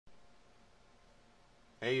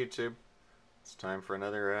Hey YouTube, it's time for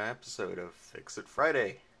another episode of Fix It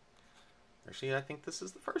Friday. Actually, I think this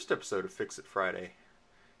is the first episode of Fix It Friday,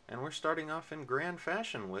 and we're starting off in grand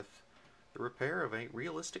fashion with the repair of a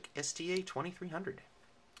Realistic STA-2300.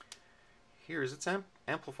 Here's its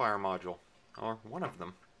amplifier module, or one of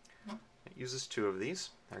them. It uses two of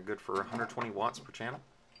these. They're good for 120 watts per channel.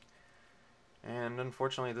 And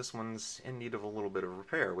unfortunately this one's in need of a little bit of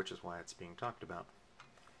repair, which is why it's being talked about.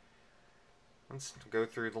 Let's go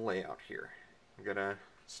through the layout here. We've got a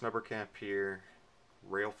snubber cap here,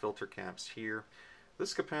 rail filter caps here.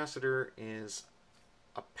 This capacitor is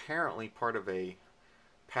apparently part of a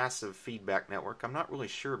passive feedback network. I'm not really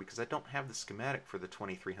sure because I don't have the schematic for the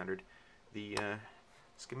 2300. The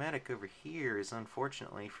schematic over here is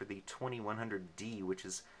unfortunately for the 2100D, which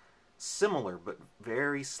is similar but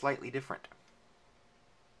very slightly different.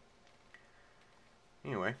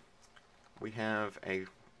 Anyway, we have a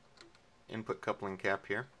input coupling cap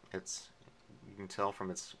here. You can tell from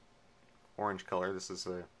its orange color, this is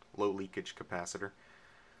a low leakage capacitor.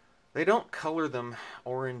 They don't color them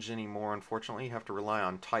orange anymore, unfortunately. You have to rely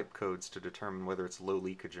on type codes to determine whether it's low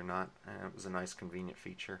leakage or not. It was a nice convenient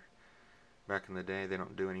feature back in the day. They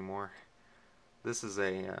don't do anymore. This is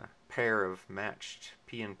a pair of matched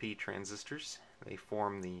PNP transistors. They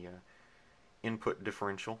form the input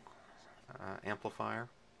differential amplifier.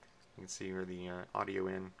 You can see where the audio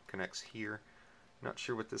in connects here. Not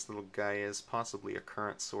sure what this little guy is, possibly a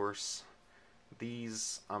current source.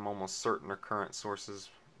 These, I'm almost certain, are current sources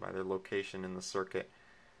by their location in the circuit.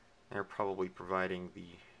 They're probably a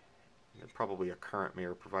current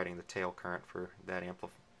mirror providing the tail current for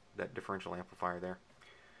that differential amplifier there.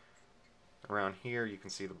 Around here you can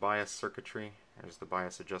see the bias circuitry. There's the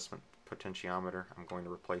bias adjustment potentiometer. I'm going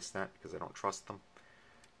to replace that because I don't trust them.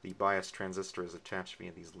 The bias transistor is attached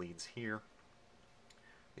via these leads here.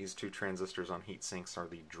 These two transistors on heat sinks are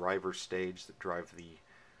the driver stage that drive the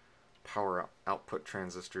power output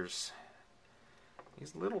transistors.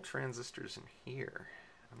 These little transistors in here,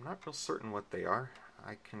 I'm not real certain what they are.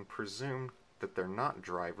 I can presume that they're not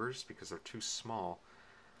drivers because they're too small.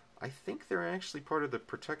 I think they're actually part of the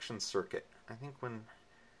protection circuit. I think when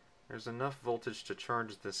there's enough voltage to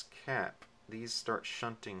charge this cap, these start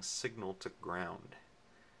shunting signal to ground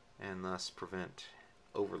and thus prevent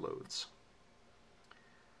overloads.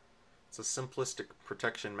 It's a simplistic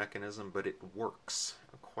protection mechanism, but it works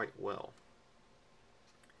quite well.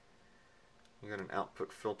 You got an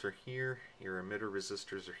output filter here. Your emitter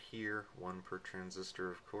resistors are here, one per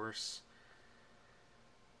transistor, of course.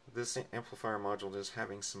 This amplifier module is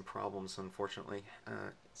having some problems, unfortunately.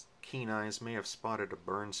 Keen eyes may have spotted a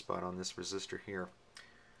burn spot on this resistor here.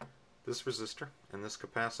 This resistor and this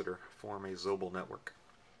capacitor form a Zobel network.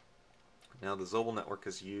 Now the Zobel network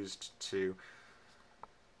is used to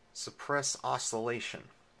suppress oscillation.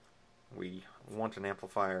 We want an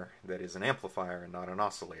amplifier that is an amplifier and not an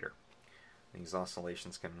oscillator. These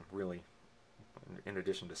oscillations can really, in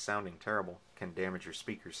addition to sounding terrible, can damage your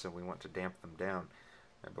speakers, so we want to damp them down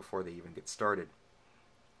before they even get started.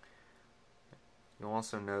 You'll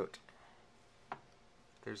also note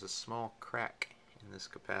there's a small crack in this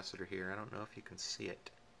capacitor here. I don't know if you can see it,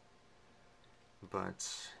 but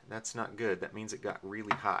that's not good. That means it got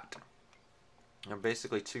really hot. There are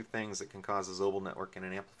basically two things that can cause a Zobel network in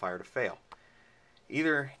an amplifier to fail.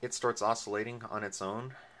 Either it starts oscillating on its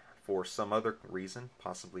own for some other reason,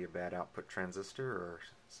 possibly a bad output transistor or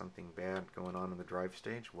something bad going on in the drive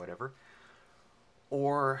stage, whatever.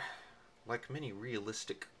 Or, like many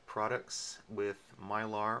realistic products with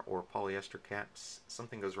Mylar or polyester caps,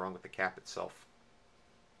 something goes wrong with the cap itself.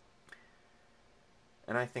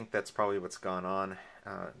 And I think that's probably what's gone on.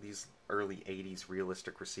 These early 80s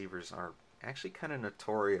realistic receivers are actually kind of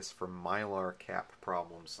notorious for Mylar cap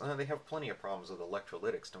problems. They have plenty of problems with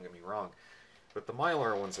electrolytics, don't get me wrong, but the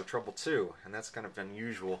Mylar ones are trouble too, and that's kind of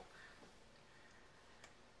unusual.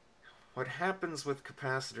 What happens with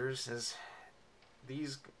capacitors is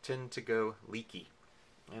these tend to go leaky.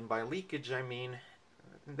 And by leakage I mean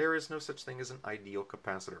there is no such thing as an ideal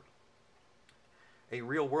capacitor. A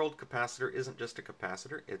real-world capacitor isn't just a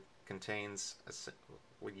capacitor. It contains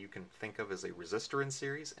what you can think of as a resistor in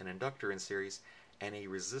series, an inductor in series, and a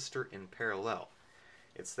resistor in parallel.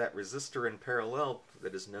 It's that resistor in parallel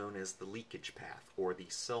that is known as the leakage path, or the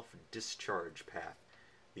self-discharge path.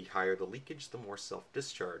 The higher the leakage, the more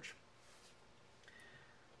self-discharge.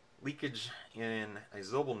 Leakage in a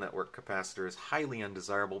Zobel network capacitor is highly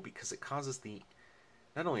undesirable because it causes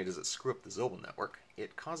not only does it screw up the Zobel network,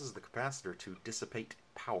 it causes the capacitor to dissipate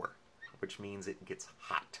power, which means it gets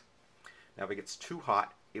hot. Now if it gets too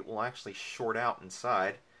hot, it will actually short out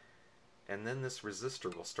inside and then this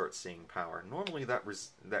resistor will start seeing power. Normally that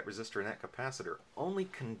resistor and that capacitor only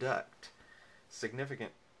conduct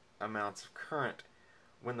significant amounts of current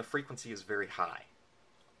when the frequency is very high.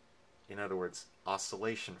 In other words,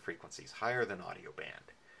 oscillation frequencies, higher than audio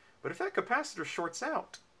band. But if that capacitor shorts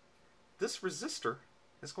out, this resistor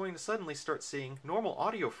is going to suddenly start seeing normal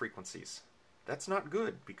audio frequencies. That's not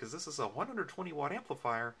good, because this is a 120 watt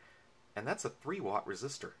amplifier, and that's a 3 watt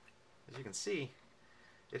resistor. As you can see,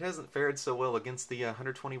 it hasn't fared so well against the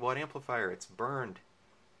 120 watt amplifier. It's burned.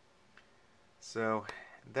 So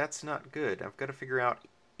that's not good. I've got to figure out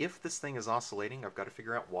if this thing is oscillating. I've got to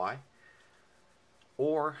figure out why.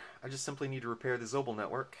 Or I just simply need to repair the Zobel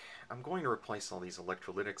network. I'm going to replace all these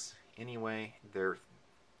electrolytics anyway. They're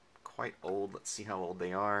quite old. Let's see how old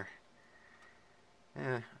they are.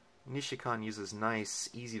 Nishikon uses nice,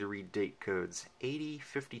 easy-to-read date codes.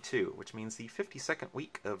 8052, which means the 52nd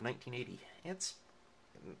week of 1980.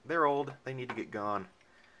 They're old. They need to get gone.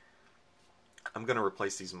 I'm going to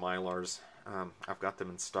replace these Mylars. I've got them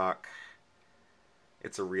in stock.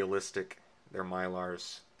 It's a Realistic. They're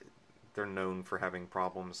Mylars. They're known for having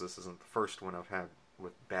problems. This isn't the first one I've had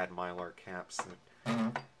with bad Mylar caps.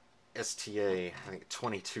 STA, I think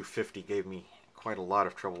 2250 gave me quite a lot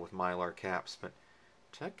of trouble with Mylar caps, but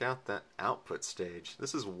check out that output stage.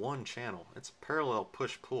 This is one channel. It's a parallel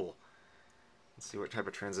push-pull. Let's see what type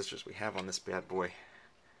of transistors we have on this bad boy.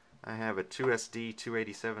 I have a 2SD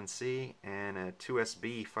 287C and a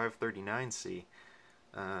 2SB 539C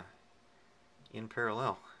in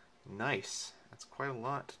parallel. Nice. That's quite a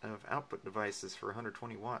lot of output devices for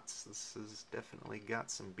 120 watts. This has definitely got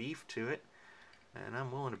some beef to it, and I'm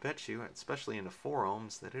willing to bet you, especially in the 4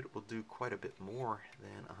 ohms, that it will do quite a bit more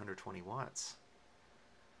than 120 watts.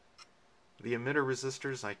 The emitter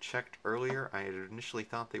resistors I checked earlier, I had initially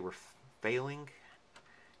thought they were failing.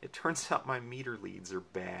 It turns out my meter leads are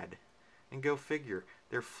bad. And go figure,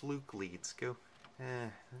 they're fluke leads.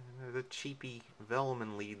 The cheapy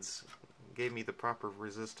Velleman leads gave me the proper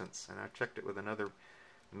resistance, and I checked it with another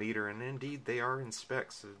meter, and indeed they are in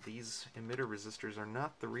specs. These emitter resistors are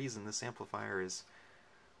not the reason this amplifier is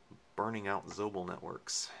burning out Zobel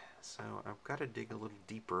networks. So I've got to dig a little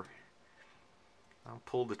deeper. I'll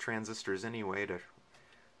pull the transistors anyway to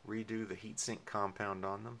redo the heatsink compound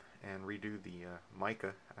on them and redo the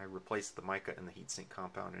mica. I replace the mica and the heatsink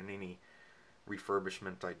compound in any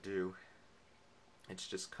refurbishment I do. It's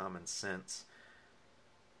just common sense.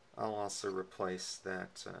 I'll also replace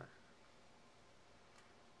that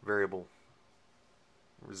variable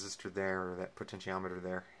resistor there, or that potentiometer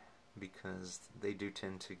there, because they do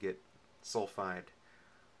tend to get sulfide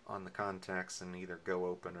on the contacts and either go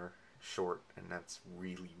open or short, and that's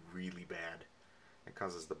really, really bad. It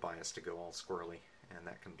causes the bias to go all squirrely, and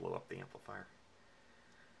that can blow up the amplifier.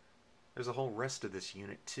 There's a whole rest of this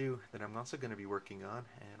unit too that I'm also going to be working on,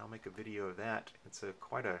 and I'll make a video of that. It's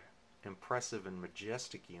quite a impressive and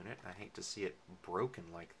majestic unit. I hate to see it broken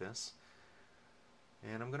like this,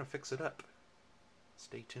 and I'm going to fix it up.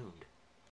 Stay tuned.